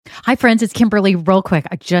Hi, friends. It's Kimberly. Real quick,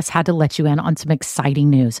 I just had to let you in on some exciting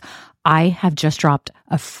news. I have just dropped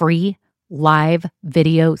a free live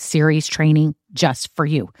video series training just for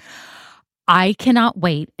you. I cannot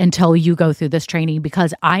wait until you go through this training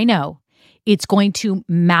because I know it's going to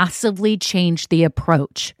massively change the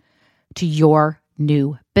approach to your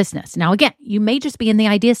new business. Now, again, you may just be in the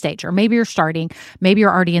idea stage, or maybe you're starting, maybe you're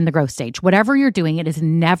already in the growth stage. Whatever you're doing, it is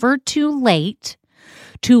never too late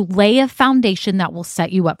to lay a foundation that will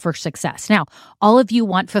set you up for success. Now, all of you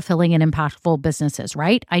want fulfilling and impactful businesses,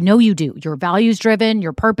 right? I know you do. You're values driven,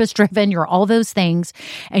 you're purpose driven, you're all those things,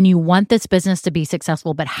 and you want this business to be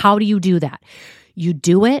successful. But how do you do that? You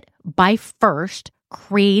do it by first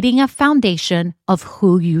creating a foundation of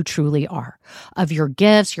who you truly are, of your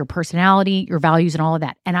gifts, your personality, your values, and all of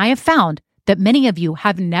that. And I have found that many of you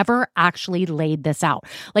have never actually laid this out.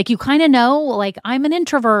 Like you kind of know, like I'm an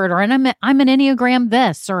introvert or I'm an Enneagram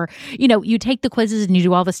this, or, you take the quizzes and you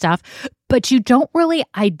do all the stuff, but you don't really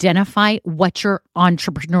identify what your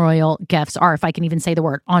entrepreneurial gifts are. If I can even say the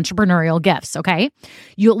word entrepreneurial gifts. Okay.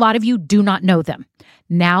 A lot of you do not know them.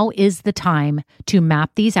 Now is the time to map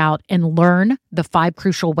these out and learn the 5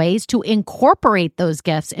 crucial ways to incorporate those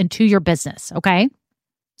gifts into your business. Okay.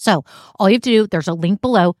 So all you have to do, there's a link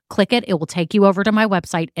below, click it. It will take you over to my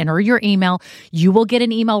website, enter your email. You will get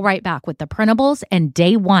an email right back with the printables and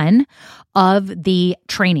day 1 of the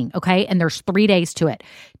training. Okay. And there's 3 days to it.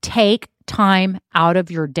 Take time out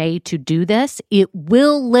of your day to do this. It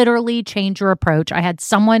will literally change your approach. I had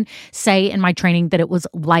someone say in my training that it was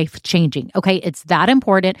life-changing. Okay, it's that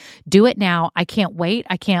important. Do it now. I can't wait.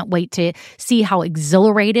 I can't wait to see how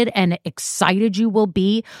exhilarated and excited you will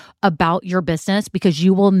be about your business, because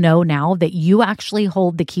you will know now that you actually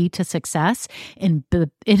hold the key to success in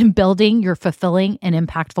building your fulfilling and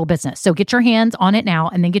impactful business. So get your hands on it now,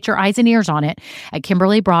 and then get your eyes and ears on it at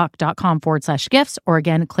KimberlyBrock.com/gifts, or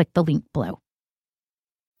again, click the link below.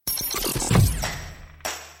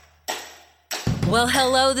 Well,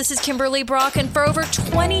 hello, this is Kimberly Brock, and for over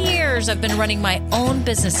 20 years, I've been running my own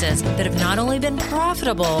businesses that have not only been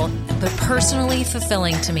profitable, but personally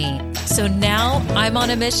fulfilling to me. So now I'm on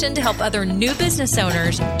a mission to help other new business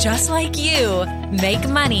owners, just like you, make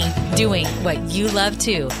money doing what you love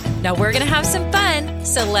too. Now we're going to have some fun,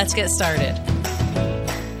 so let's get started.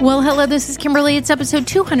 Well, hello, this is Kimberly. It's episode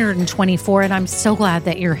 224, and I'm so glad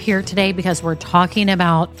that you're here today because we're talking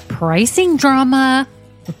about pricing drama.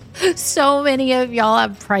 So many of y'all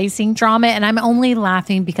have pricing drama, and I'm only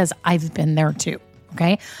laughing because I've been there too,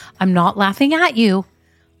 okay? I'm not laughing at you.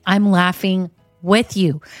 I'm laughing with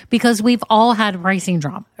you because we've all had pricing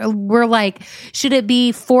drama. We're like, should it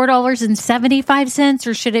be $4.75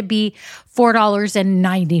 or should it be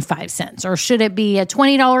 $4.95? Or should it be a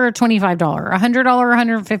 $20 or $25, $100 or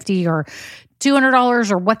 $150 or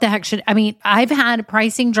 $200 or what the heck I've had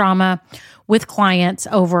pricing drama with clients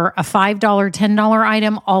over a $5, $10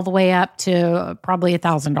 item all the way up to probably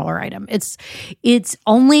 $1,000 item. It's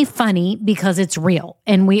only funny because it's real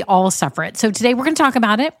and we all suffer it. So today we're going to talk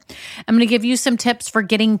about it. I'm going to give you some tips for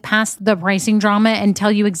getting past the pricing drama and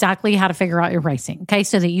tell you exactly how to figure out your pricing. Okay.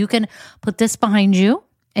 So that you can put this behind you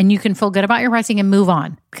and you can feel good about your pricing and move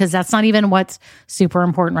on, because that's not even what's super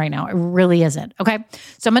important right now. It really isn't. Okay.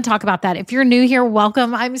 So I'm going to talk about that. If you're new here,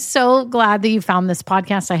 welcome. I'm so glad that you found this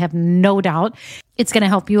podcast. I have no doubt it's going to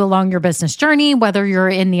help you along your business journey, whether you're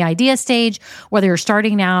in the idea stage, whether you're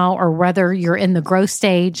starting now, or whether you're in the growth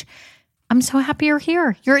stage. I'm so happy you're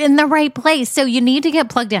here. You're in the right place. So you need to get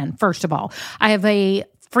plugged in. First of all, I have a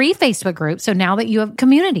free Facebook group. So now that you have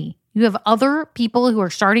community, you have other people who are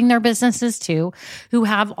starting their businesses too, who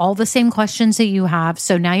have all the same questions that you have.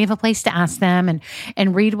 So now you have a place to ask them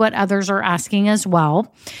and read what others are asking as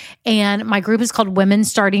well. And my group is called Women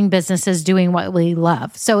Starting Businesses Doing What We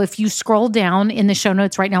Love. So if you scroll down in the show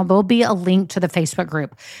notes right now, there'll be a link to the Facebook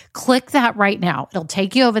group. Click that right now. It'll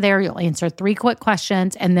take you over there. You'll answer 3 quick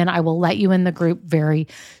questions, and then I will let you in the group very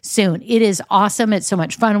soon. It is awesome. It's so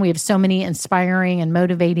much fun. We have so many inspiring and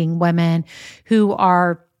motivating women who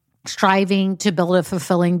are striving to build a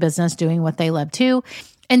fulfilling business doing what they love too.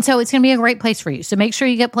 And so it's going to be a great place for you. So make sure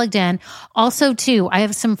you get plugged in. Also too, I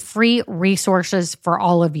have some free resources for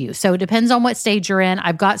all of you. So it depends on what stage you're in.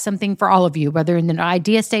 I've got something for all of you, whether in the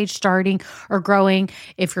idea stage, starting or growing.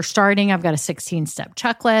 If you're starting, I've got a 16-step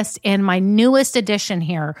checklist. And my newest addition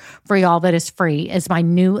here for y'all that is free is my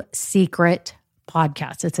new secret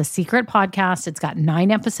podcast. It's a secret podcast. It's got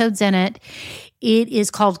 9 episodes in it. It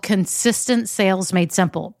is called Consistent Sales Made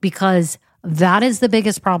Simple, because that is the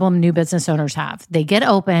biggest problem new business owners have. They get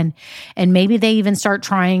open and maybe they even start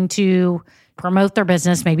trying to promote their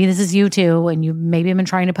business. Maybe this is you too, and you maybe have been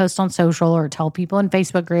trying to post on social or tell people in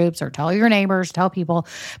Facebook groups or tell your neighbors, tell people,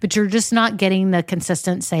 but you're just not getting the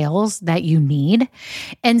consistent sales that you need.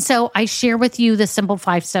 And so I share with you the simple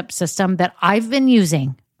 5-step system that I've been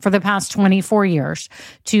using for the past 24 years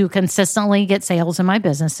to consistently get sales in my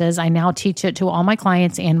businesses. I now teach it to all my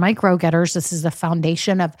clients and my grow getters. This is the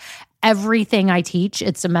foundation of everything I teach.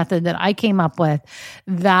 It's a method that I came up with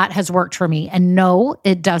that has worked for me. And no,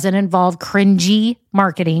 it doesn't involve cringy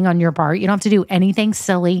marketing on your part. You don't have to do anything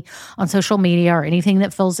silly on social media or anything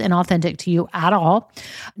that feels inauthentic to you at all.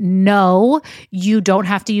 No, you don't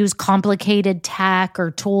have to use complicated tech or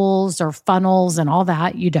tools or funnels and all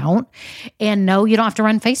that. You don't. And no, you don't have to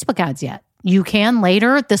run Facebook ads yet. You can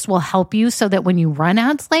later. This will help you so that when you run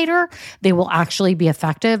ads later, they will actually be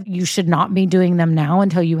effective. You should not be doing them now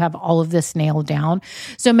until you have all of this nailed down.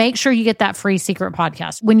 So make sure you get that free secret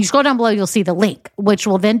podcast. When you scroll down below, you'll see the link, which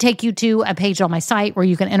will then take you to a page on my site where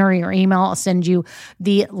you can enter your email. I'll send you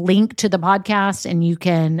the link to the podcast and you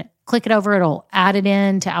can click it over. It'll add it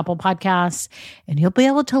in to Apple Podcasts and you'll be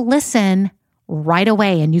able to listen right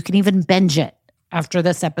away. And you can even binge it after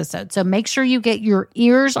this episode. So make sure you get your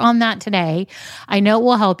ears on that today. I know it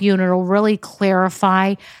will help you and it'll really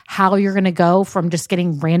clarify how you're going to go from just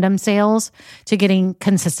getting random sales to getting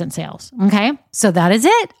consistent sales. Okay. So that is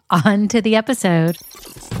it. On to the episode.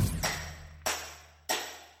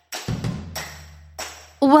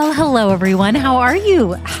 Well, hello everyone. How are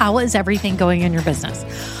you? How is everything going in your business?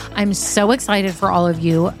 I'm so excited for all of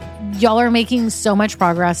you. Y'all are making so much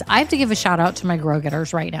progress. I have to give a shout out to my grow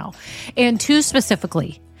getters right now, and two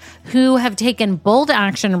specifically who have taken bold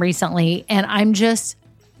action recently, and I'm just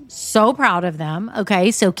so proud of them.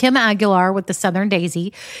 Okay, so Kim Aguilar with the Southern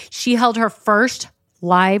Daisy, she held her first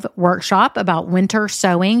live workshop about winter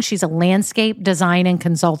sewing. She's a landscape design and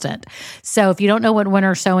consultant. So if you don't know what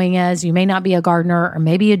winter sewing is, you may not be a gardener or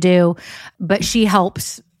maybe you do, but she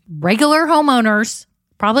helps regular homeowners,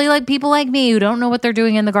 probably like people like me who don't know what they're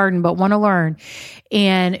doing in the garden but want to learn.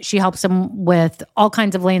 And she helps them with all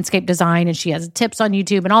kinds of landscape design and she has tips on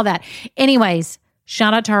YouTube and all that. Anyways,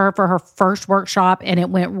 shout out to her for her first workshop and it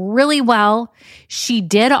went really well. She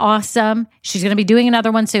did awesome. She's going to be doing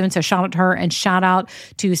another one soon. So shout out to her and shout out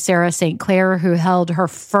to Sarah St. Clair who held her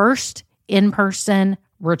first in-person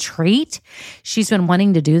retreat. She's been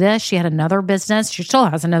wanting to do this. She had another business. She still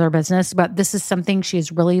has another business, but this is something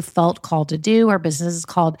she's really felt called to do. Her business is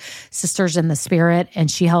called Sisters in the Spirit,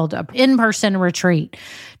 and she held an in-person retreat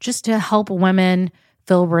just to help women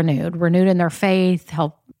feel renewed in their faith,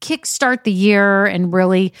 help kickstart the year, and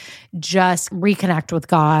really just reconnect with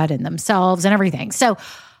God and themselves and everything. So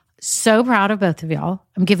proud of both of y'all.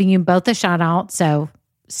 I'm giving you both a shout out. So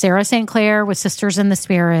Sarah St. Clair with Sisters in the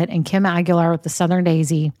Spirit and Kim Aguilar with the Southern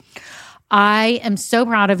Daisy. I am so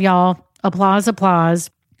proud of y'all. Applause, applause,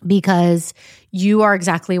 because you are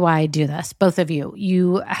exactly why I do this. Both of you.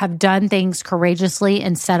 You have done things courageously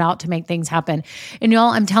and set out to make things happen. And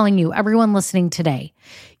y'all, I'm telling you, everyone listening today,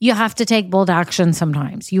 you have to take bold action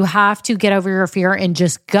sometimes. You have to get over your fear and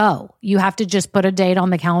just go. You have to just put a date on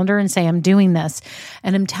the calendar and say, I'm doing this.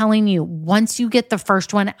 And I'm telling you, once you get the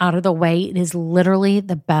first one out of the way, it is literally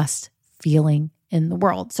the best feeling in the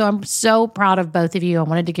world. So I'm so proud of both of you. I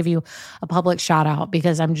wanted to give you a public shout out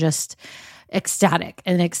because I'm just ecstatic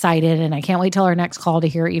and excited. And I can't wait till our next call to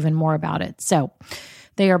hear even more about it. So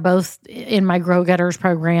they are both in my Grow Getters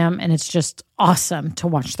program, and it's just awesome to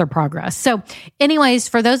watch their progress. So anyways,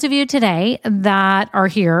 for those of you today that are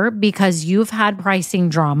here because you've had pricing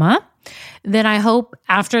drama, then I hope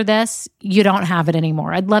after this, you don't have it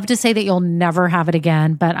anymore. I'd love to say that you'll never have it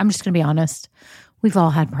again, but I'm just going to be honest. We've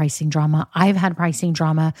all had pricing drama. I've had pricing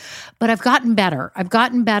drama, but I've gotten better. I've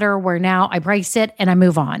gotten better where now I price it and I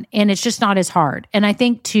move on, and it's just not as hard. And I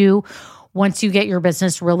think too, once you get your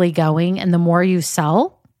business really going and the more you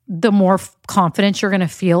sell, the more confidence you're going to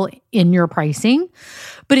feel in your pricing.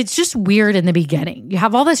 But it's just weird in the beginning. You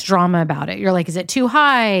have all this drama about it. You're like, is it too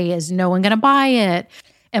high? Is no one going to buy it?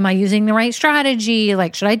 Am I using the right strategy?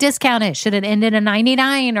 Like, should I discount it? Should it end at a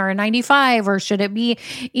 99 or a 95, or should it be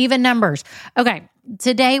even numbers? Okay,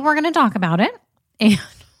 today we're going to talk about it, and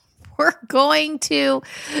we're going to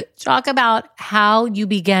talk about how you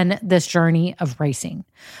begin this journey of pricing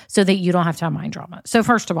so that you don't have to have mind drama. So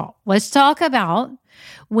first of all, let's talk about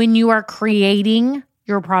when you are creating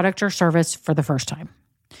your product or service for the first time.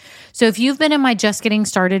 So if you've been in my Just Getting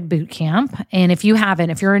Started bootcamp, and if you haven't,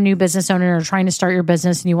 if you're a new business owner or trying to start your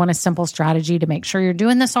business and you want a simple strategy to make sure you're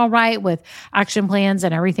doing this all right with action plans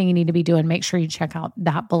and everything you need to be doing, make sure you check out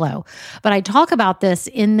that below. But I talk about this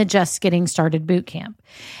in the Just Getting Started bootcamp.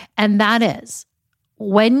 And that is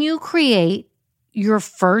when you create your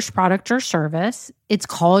first product or service. It's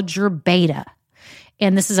called your beta.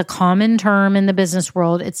 And this is a common term in the business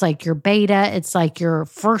world. It's like your beta. It's like your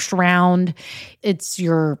first round. It's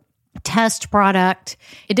your test product.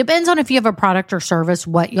 It depends on if you have a product or service,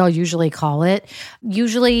 what y'all usually call it.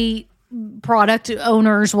 Usually product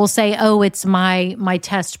owners will say, oh, it's my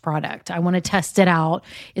test product. I want to test it out.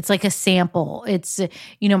 It's like a sample. It's,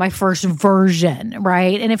 my first version,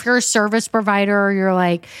 right? And if you're a service provider, you're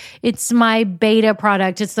like, it's my beta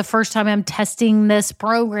product. It's the first time I'm testing this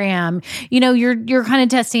program. You're kind of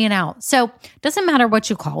testing it out. So it doesn't matter what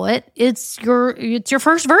you call it. It's your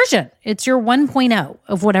first version. It's your 1.0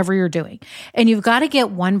 of whatever you're doing. And you've got to get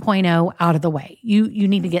 1.0 out of the way. You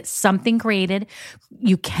need to get something created.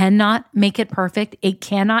 You cannot make it perfect. It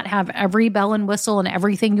cannot have every bell and whistle and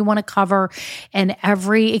everything you want to cover and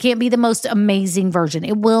it can't be the most amazing version.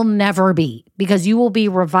 It will never be, because you will be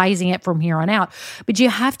revising it from here on out. But you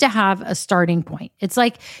have to have a starting point. It's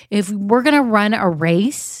like if we're going to run a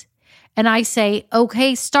race and I say,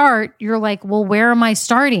 okay, start, you're like, well, where am I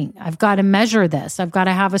starting? I've got to measure this. I've got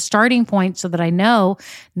to have a starting point so that I know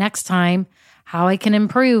next time how I can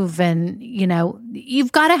improve. And,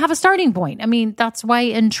 you've got to have a starting point. I mean, that's why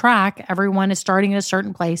in track, everyone is starting at a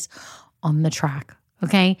certain place on the track.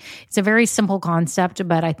 Okay. It's a very simple concept,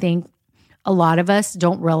 but I think a lot of us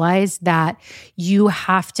don't realize that you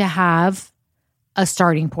have to have a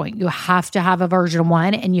starting point. You have to have a version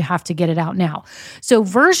 1 and you have to get it out now. So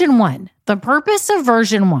version 1, the purpose of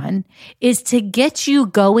version 1 is to get you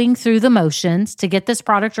going through the motions to get this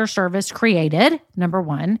product or service created, number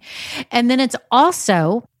 1. And then it's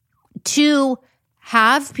also to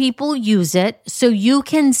have people use it so you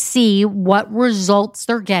can see what results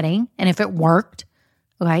they're getting and if it worked.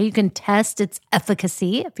 Okay, you can test its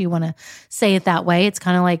efficacy if you want to say it that way. It's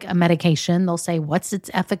kind of like a medication. They'll say, what's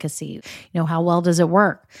its efficacy? How well does it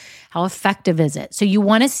work? How effective is it? So you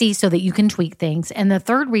want to see so that you can tweak things. And the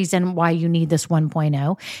third reason why you need this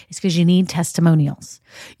 1.0 is because you need testimonials.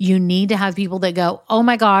 You need to have people that go, oh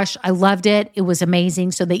my gosh, I loved it. It was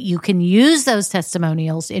amazing, so that you can use those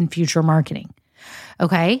testimonials in future marketing.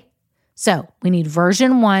 Okay? So we need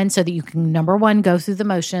version 1 so that you can, number 1, go through the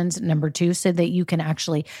motions. Number 2, so that you can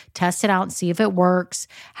actually test it out and see if it works,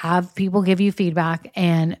 have people give you feedback.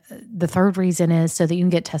 And the third reason is so that you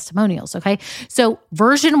can get testimonials. Okay. So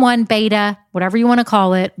version 1, beta, whatever you want to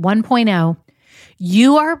call it, 1.0,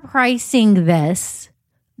 you are pricing this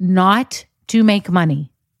not to make money.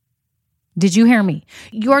 Did you hear me?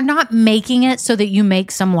 You're not making it so that you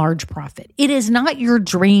make some large profit. It is not your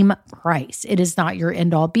dream price. It is not your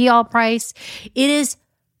end all be all price. It is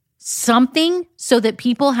something so that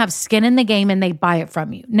people have skin in the game and they buy it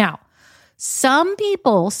from you. Now, some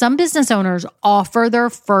business owners offer their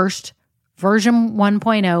first version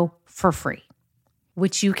 1.0 for free,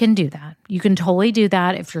 which you can do that. You can totally do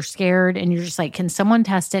that if you're scared and you're just like, can someone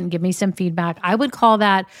test it and give me some feedback? I would call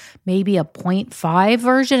that maybe a 0.5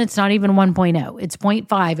 version. It's not even 1.0. It's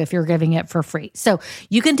 0.5 if you're giving it for free. So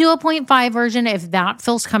you can do a 0.5 version if that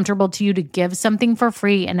feels comfortable to you to give something for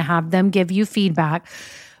free and have them give you feedback.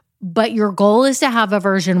 But your goal is to have a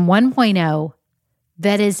version 1.0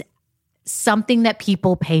 that is something that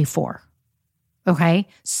people pay for. Okay?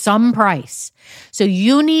 Some price. So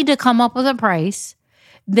you need to come up with a price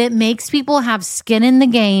that makes people have skin in the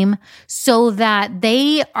game so that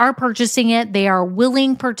they are purchasing it. They are a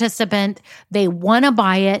willing participant. They want to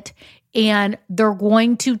buy it and they're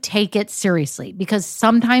going to take it seriously, because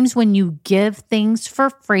sometimes when you give things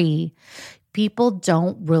for free, people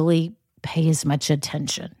don't really pay as much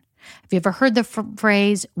attention. Have you ever heard the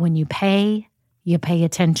phrase, when you pay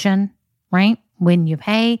attention, right? When you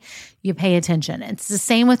pay attention. It's the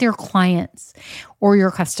same with your clients or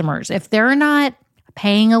your customers. If they're not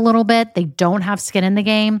paying a little bit, they don't have skin in the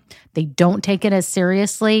game, they don't take it as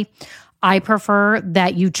seriously, I prefer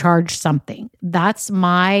that you charge something. That's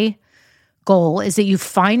my goal, is that you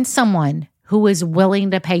find someone who is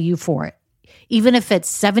willing to pay you for it. Even if it's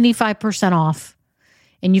 75% off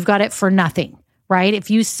and you've got it for nothing, right? If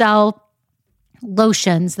you sell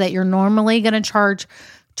lotions that you're normally going to charge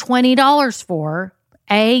 $20 for,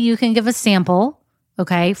 A, you can give a sample,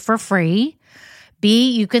 okay, for free.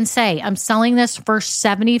 B, you can say, I'm selling this for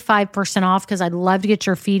 75% off because I'd love to get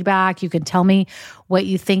your feedback. You can tell me what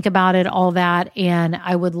you think about it, all that. And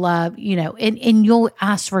I would love, and you'll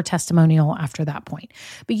ask for a testimonial after that point.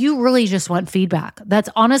 But you really just want feedback. That's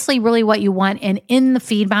honestly really what you want. And in the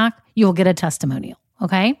feedback, you'll get a testimonial.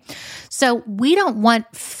 Okay. So we don't want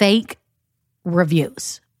fake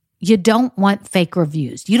reviews. You don't want fake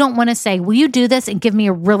reviews. You don't want to say, will you do this and give me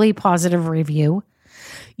a really positive review?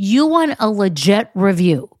 You want a legit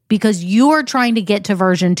review because you are trying to get to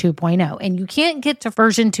version 2.0, and you can't get to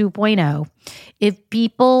version 2.0 if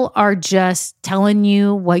people are just telling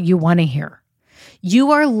you what you want to hear.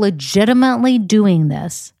 You are legitimately doing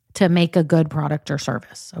this to make a good product or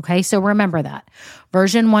service. Okay. So remember that.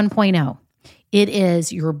 Version 1.0. It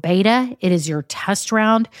is your beta. It is your test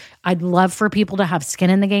round. I'd love for people to have skin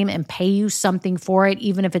in the game and pay you something for it,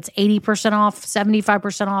 even if it's 80% off,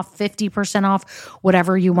 75% off, 50% off,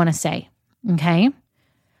 whatever you want to say. Okay.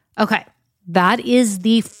 Okay. That is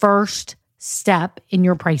the first step in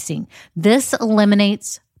your pricing. This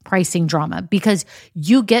eliminates pricing drama because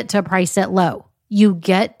you get to price it low. You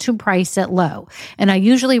get to price it low. And I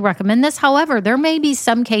usually recommend this. However, there may be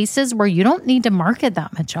some cases where you don't need to market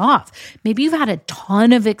that much off. Maybe you've had a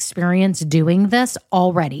ton of experience doing this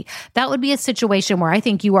already. That would be a situation where I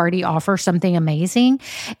think you already offer something amazing,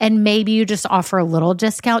 and maybe you just offer a little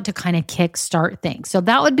discount to kind of kickstart things. So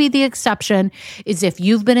that would be the exception, is if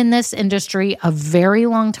you've been in this industry a very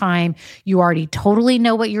long time, you already totally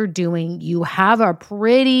know what you're doing, you have a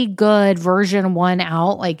pretty good version 1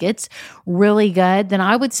 out, like it's really good, then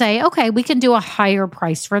I would say, okay, we can do a higher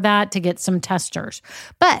price for that to get some testers.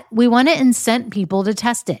 But we want to incent people to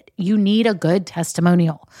test it. You need a good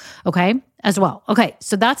testimonial, okay, as well. Okay,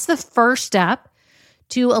 so that's the first step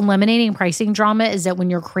to eliminating pricing drama, is that when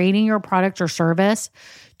you're creating your product or service,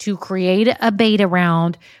 to create a beta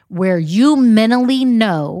round where you mentally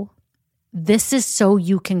know this is so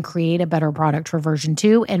you can create a better product for version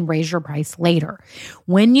 2 and raise your price later.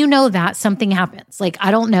 When you know that, something happens. Like,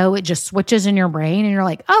 I don't know, it just switches in your brain and you're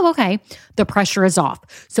like, oh, okay, the pressure is off.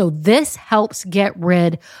 So this helps get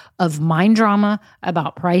rid of mind drama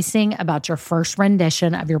about pricing, about your first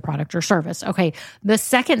rendition of your product or service. Okay, the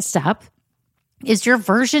second step is your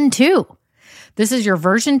version 2. This is your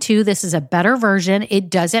version 2. This is a better version. It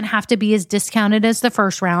doesn't have to be as discounted as the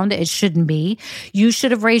first round. It shouldn't be. You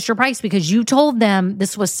should have raised your price because you told them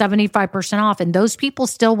this was 75% off, and those people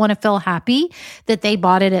still want to feel happy that they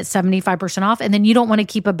bought it at 75% off. And then you don't want to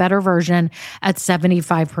keep a better version at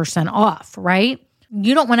 75% off, right?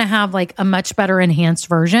 You don't want to have like a much better enhanced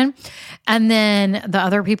version. And then the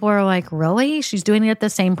other people are like, really? She's doing it at the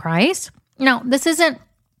same price? No, this isn't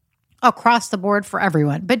across the board for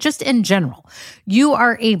everyone, but just in general, you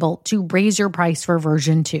are able to raise your price for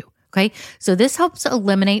version 2. Okay. So this helps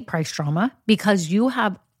eliminate price drama because you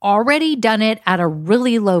have already done it at a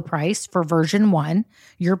really low price for version 1,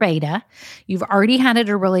 your beta. You've already had it at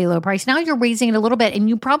a really low price. Now you're raising it a little bit and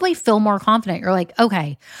you probably feel more confident. You're like,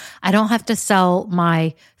 okay, I don't have to sell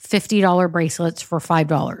my $50 bracelets for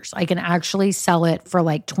 $5. I can actually sell it for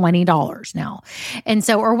like $20 now. And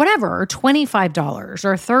so, or whatever, or $25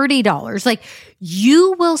 or $30. Like,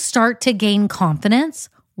 you will start to gain confidence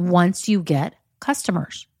once you get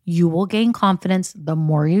customers. You will gain confidence the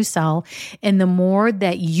more you sell and the more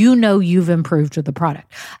that you know you've improved with the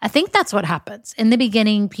product. I think that's what happens. In the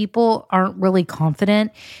beginning, people aren't really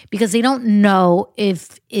confident because they don't know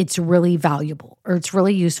if it's really valuable or it's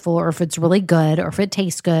really useful or if it's really good or if it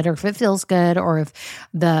tastes good or if it feels good or if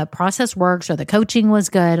the process works or the coaching was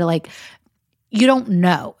good. Like, you don't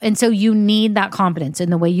know. And so you need that confidence.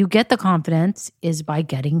 And the way you get the confidence is by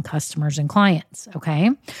getting customers and clients. Okay.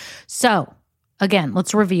 So again,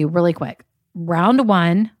 let's review really quick. Round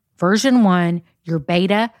 1, version 1, your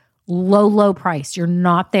beta, low price. You're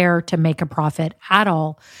not there to make a profit at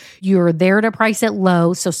all. You're there to price it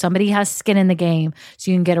low so somebody has skin in the game so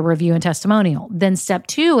you can get a review and testimonial. Then step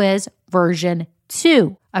 2 is version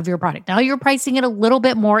 2 of your product. Now you're pricing it a little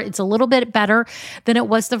bit more. It's a little bit better than it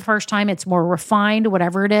was the first time. It's more refined,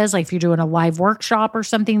 whatever it is. Like if you're doing a live workshop or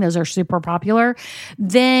something, those are super popular.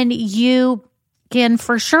 Then you can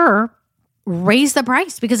for sure raise the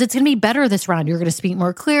price because it's going to be better this round. You're going to speak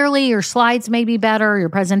more clearly. Your slides may be better. Your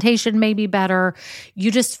presentation may be better. You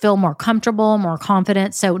just feel more comfortable, more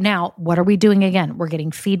confident. So now what are we doing again? We're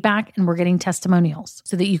getting feedback and we're getting testimonials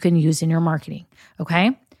so that you can use in your marketing.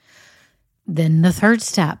 Okay. Then the third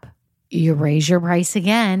step, you raise your price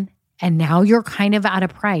again. And now you're kind of at a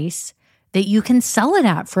price that you can sell it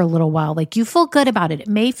at for a little while. Like you feel good about it. It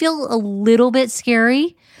may feel a little bit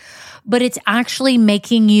scary, but it's actually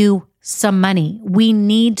making you some money. We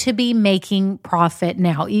need to be making profit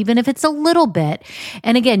now, even if it's a little bit.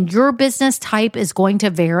 And again, your business type is going to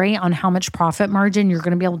vary on how much profit margin you're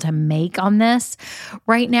going to be able to make on this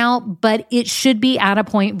right now, but it should be at a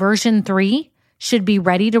point, version 3 should be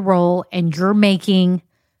ready to roll and you're making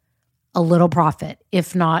a little profit,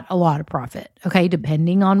 if not a lot of profit. Okay.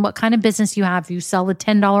 Depending on what kind of business you have. If you sell a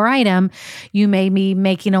 $10 item, you may be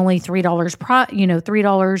making only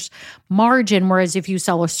 $3 margin. Whereas if you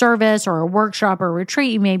sell a service or a workshop or a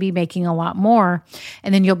retreat, you may be making a lot more,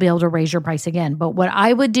 and then you'll be able to raise your price again. But what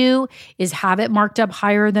I would do is have it marked up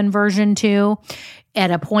higher than version 2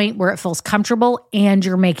 at a point where it feels comfortable and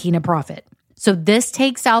you're making a profit. So this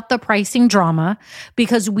takes out the pricing drama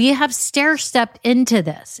because we have stair-stepped into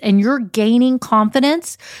this, and you're gaining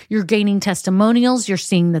confidence, you're gaining testimonials, you're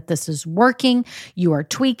seeing that this is working, you are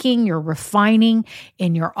tweaking, you're refining,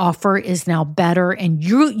 and your offer is now better, and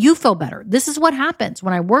you feel better. This is what happens.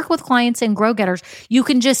 When I work with clients and Grow Getters, you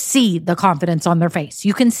can just see the confidence on their face.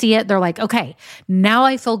 You can see it. They're like, okay, now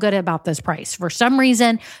I feel good about this price. For some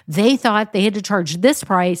reason, they thought they had to charge this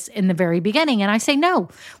price in the very beginning. And I say, no,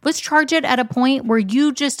 let's charge it at a point where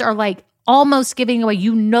you just are like almost giving away,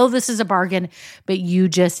 this is a bargain, but you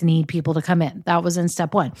just need people to come in. That was in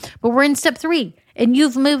step 1. But we're in step 3 and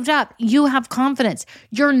you've moved up. You have confidence.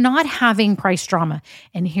 You're not having price drama.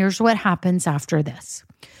 And here's what happens after this.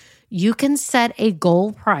 You can set a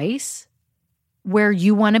goal price where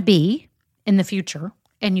you want to be in the future,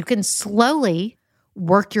 and you can slowly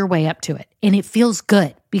work your way up to it. And it feels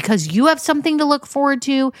good because you have something to look forward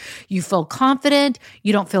to. You feel confident.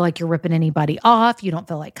 You don't feel like you're ripping anybody off. You don't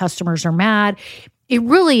feel like customers are mad. It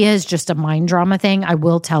really is just a mind drama thing. I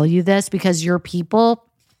will tell you this because your people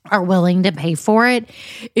are willing to pay for it.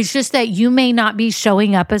 It's just that you may not be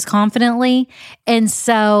showing up as confidently. And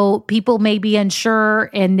so people may be unsure,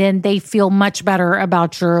 and then they feel much better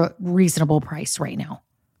about your reasonable price right now.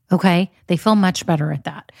 Okay. They feel much better at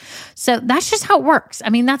that. So that's just how it works. I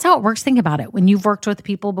mean, that's how it works. Think about it. When you've worked with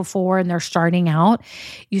people before and they're starting out,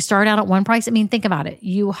 you start out at one price. I mean, think about it.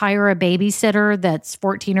 You hire a babysitter that's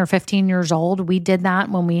 14 or 15 years old. We did that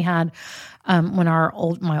when we had, when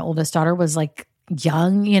my oldest daughter was like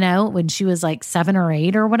young, when she was like 7 or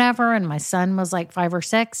 8 or whatever. And my son was like 5 or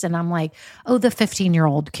 6. And I'm like, oh, the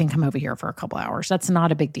 15-year-old can come over here for a couple hours. That's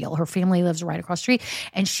not a big deal. Her family lives right across the street.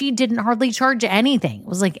 And she didn't hardly charge anything. It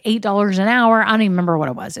was like $8 an hour. I don't even remember what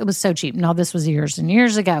it was. It was so cheap. Now, this was years and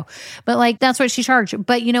years ago. But like, that's what she charged.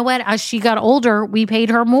 But you know what? As she got older, we paid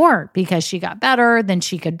her more because she got better, then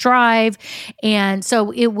she could drive. And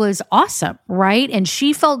so it was awesome, right? And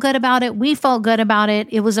she felt good about it. We felt good about it.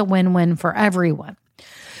 It was a win-win for everyone.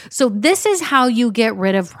 So this is how you get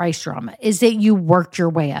rid of price drama, is that you worked your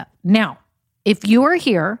way up. Now, if you are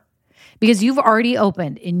here because you've already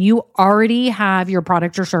opened and you already have your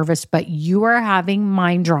product or service, but you are having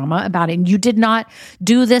mind drama about it, and you did not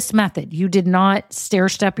do this method, you did not stair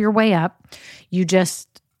step your way up, you just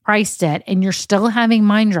priced it and you're still having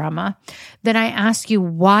mind drama, then I ask you,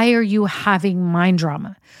 why are you having mind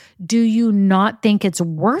drama? Do you not think it's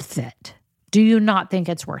worth it? Do you not think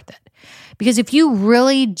it's worth it? Because if you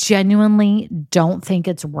really genuinely don't think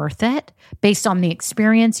it's worth it, based on the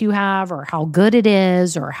experience you have or how good it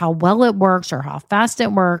is or how well it works or how fast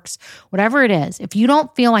it works, whatever it is, if you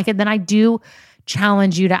don't feel like it, then I do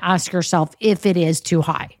challenge you to ask yourself if it is too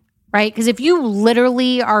high, right? Because if you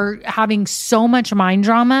literally are having so much mind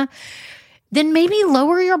drama, then maybe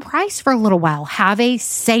lower your price for a little while. Have a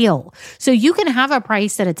sale. So you can have a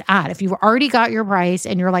price that it's at. If you've already got your price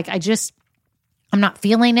and you're like, I'm not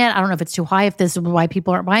feeling it. I don't know if it's too high, if this is why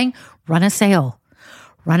people aren't buying, run a sale.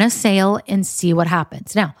 Run a sale and see what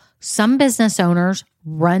happens. Now, some business owners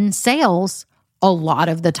run sales a lot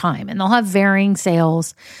of the time, and they'll have varying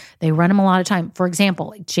sales. They run them a lot of time. For example,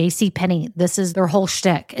 like JCPenney, this is their whole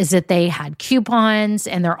shtick, is that they had coupons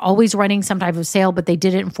and they're always running some type of sale, but they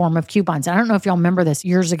did it in form of coupons. I don't know if y'all remember this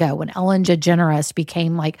years ago when Ellen DeGeneres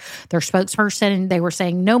became like their spokesperson, and they were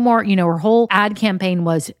saying no more, her whole ad campaign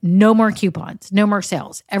was no more coupons, no more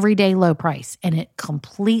sales, everyday low price. And it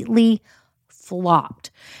completely flopped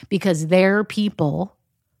because their people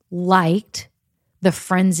liked the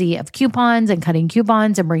frenzy of coupons and cutting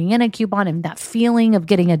coupons and bringing in a coupon, and that feeling of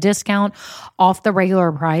getting a discount off the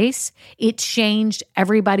regular price. It changed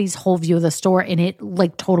everybody's whole view of the store, and it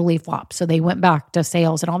like totally flopped. So they went back to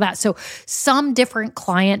sales and all that. So some different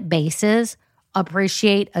client bases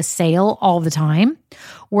appreciate a sale all the time,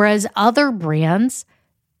 whereas other brands,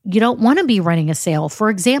 you don't want to be running a sale.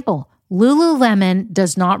 For example, Lululemon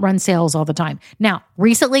does not run sales all the time. Now,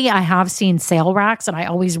 recently I have seen sale racks, and I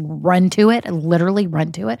always run to it. I literally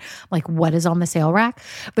run to it. Like, what is on the sale rack?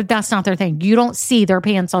 But that's not their thing. You don't see their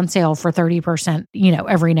pants on sale for 30%,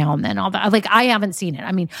 every now and then. All that. Like, I haven't seen it.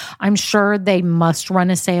 I mean, I'm sure they must run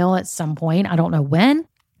a sale at some point. I don't know when.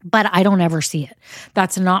 but I don't ever see it.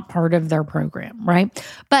 That's not part of their program, right?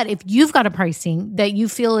 But if you've got a pricing that you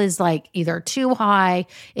feel is like either too high,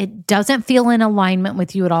 it doesn't feel in alignment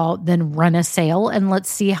with you at all, then run a sale and let's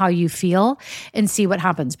see how you feel and see what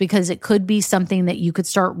happens, because it could be something that you could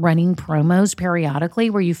start running promos periodically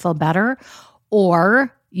where you feel better,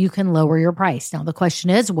 or you can lower your price. Now, the question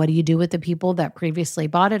is, what do you do with the people that previously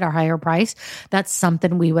bought at a higher price? That's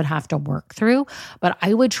something we would have to work through. But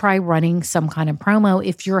I would try running some kind of promo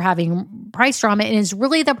if you're having price drama, and it's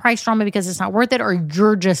really the price drama because it's not worth it, or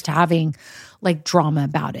you're just having like drama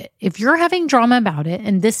about it. If you're having drama about it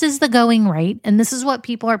and this is the going rate and this is what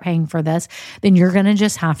people are paying for this, then you're going to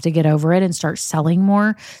just have to get over it and start selling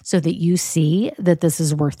more so that you see that this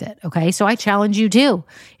is worth it. Okay. So I challenge you too.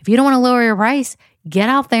 If you don't want to lower your price, get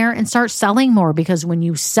out there and start selling more, because when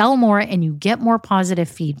you sell more and you get more positive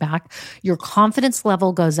feedback, your confidence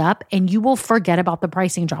level goes up and you will forget about the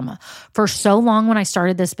pricing drama. For so long when I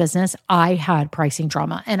started this business, I had pricing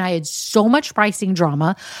drama, and I had so much pricing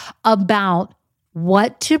drama about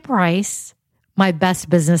what to price my best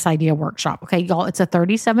business idea workshop. Okay, y'all, it's a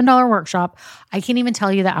 $37 workshop. I can't even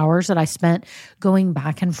tell you the hours that I spent going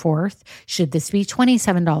back and forth. Should this be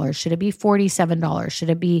 $27? Should it be $47?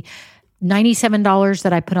 Should it be $97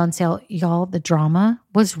 that I put on sale? Y'all, the drama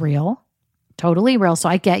was real, totally real. So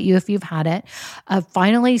I get you if you've had it.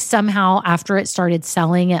 Finally, somehow after it started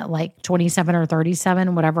selling at like 27 or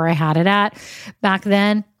 37, whatever I had it at back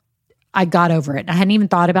then, I got over it. I hadn't even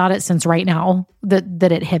thought about it since right now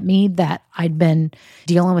that it hit me that I'd been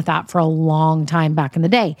dealing with that for a long time back in the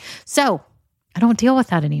day. So I don't deal with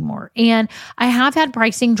that anymore. And I have had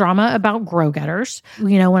pricing drama about Grow Getters.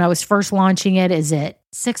 You know, when I was first launching it, is it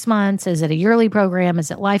 6 months? Is it a yearly program?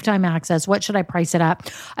 Is it lifetime access? What should I price it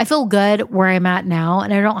at? I feel good where I'm at now,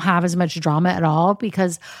 and I don't have as much drama at all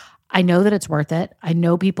because I know that it's worth it. I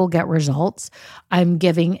know people get results. I'm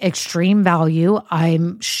giving extreme value.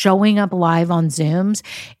 I'm showing up live on Zooms,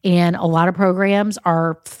 and a lot of programs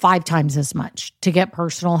are 5 times as much to get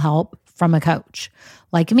personal help from a coach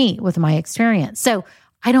like me with my experience. So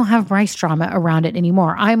I don't have price drama around it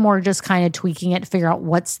anymore. I'm more just kind of tweaking it to figure out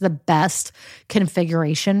what's the best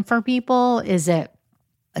configuration for people. Is it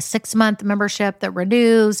a 6-month membership that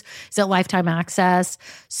renews? Is it lifetime access?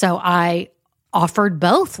 So I offered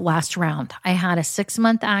both last round. I had a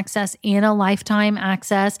 6-month access and a lifetime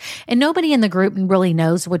access, and nobody in the group really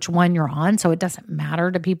knows which one you're on, so it doesn't matter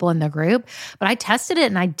to people in the group. But I tested it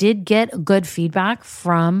and I did get good feedback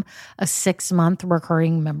from a 6-month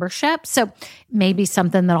recurring membership. So maybe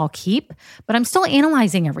something that I'll keep, but I'm still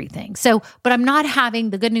analyzing everything. But I'm not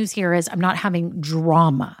having, the good news here is I'm not having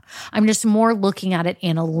drama. I'm just more looking at it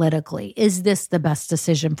analytically. Is this the best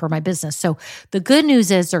decision for my business? So the good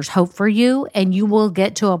news is there's hope for you, and you will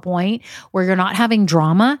get to a point where you're not having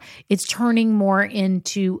drama. It's turning more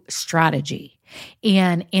into strategy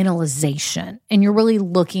and analyzation. And you're really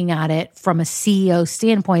looking at it from a CEO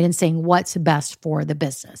standpoint and saying what's best for the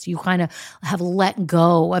business. You kind of have let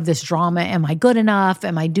go of this drama. Am I good enough?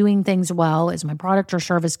 Am I doing things well? Is my product or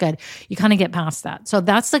service good? You kind of get past that. So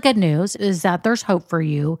that's the good news, is that there's hope for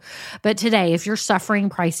you. But today, if you're suffering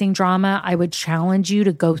pricing drama, I would challenge you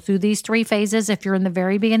to go through these 3 phases. If you're in the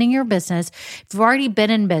very beginning of your business, if you've already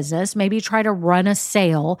been in business, maybe try to run a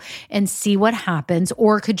sale and see what happens.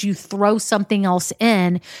 Or could you throw something else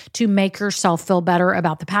in to make yourself feel better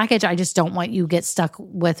about the package? I just don't want you to get stuck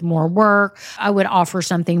with more work. I would offer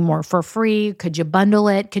something more for free. Could you bundle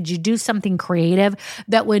it? Could you do something creative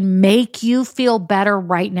that would make you feel better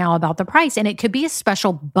right now about the price? And it could be a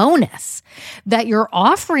special bonus that you're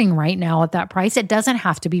offering right now at that price. It doesn't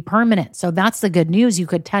have to be permanent. So that's the good news. You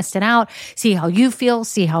could test it out, see how you feel,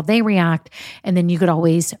 see how they react, and then you could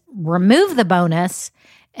always remove the bonus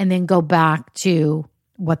and then go back to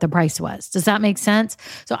what the price was. Does that make sense?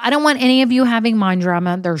 So I don't want any of you having mind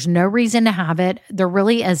drama. There's no reason to have it. There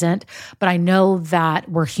really isn't. But I know that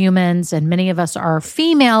we're humans, and many of us are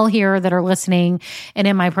female here that are listening and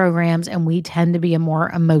in my programs, and we tend to be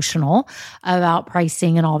more emotional about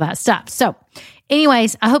pricing and all that stuff. So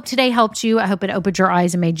anyways, I hope today helped you. I hope it opened your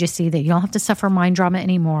eyes and made you see that you don't have to suffer mind drama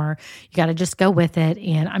anymore. You got to just go with it.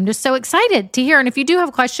 And I'm just so excited to hear. And if you do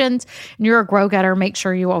have questions and you're a Grow Getter, make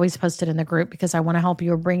sure you always post it in the group, because I want to help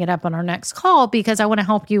you, or bring it up on our next call, because I want to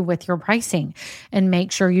help you with your pricing and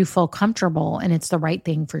make sure you feel comfortable and it's the right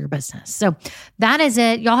thing for your business. So that is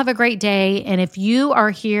it. Y'all have a great day. And if you are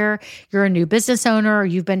here, you're a new business owner, or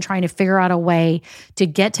you've been trying to figure out a way to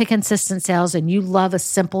get to consistent sales, and you love a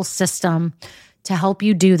simple system to help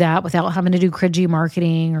you do that without having to do cringy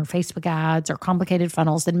marketing or Facebook ads or complicated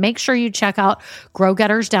funnels, then make sure you check out Grow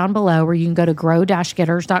Getters down below, where you can go to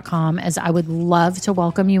grow-getters.com, as I would love to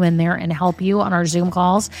welcome you in there and help you on our Zoom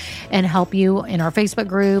calls and help you in our Facebook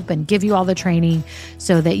group and give you all the training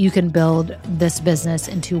so that you can build this business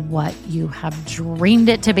into what you have dreamed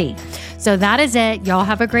it to be. So that is it. Y'all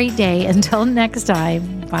have a great day. Until next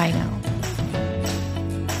time, bye now.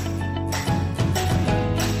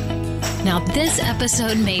 Now, this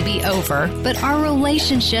episode may be over, but our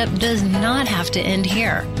relationship does not have to end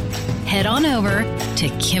here. Head on over to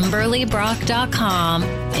KimberlyBrock.com,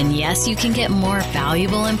 and yes, you can get more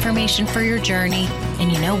valuable information for your journey.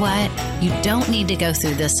 And you know what? You don't need to go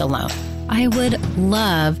through this alone. I would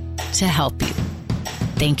love to help you.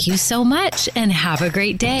 Thank you so much, and have a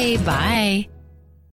great day. Bye.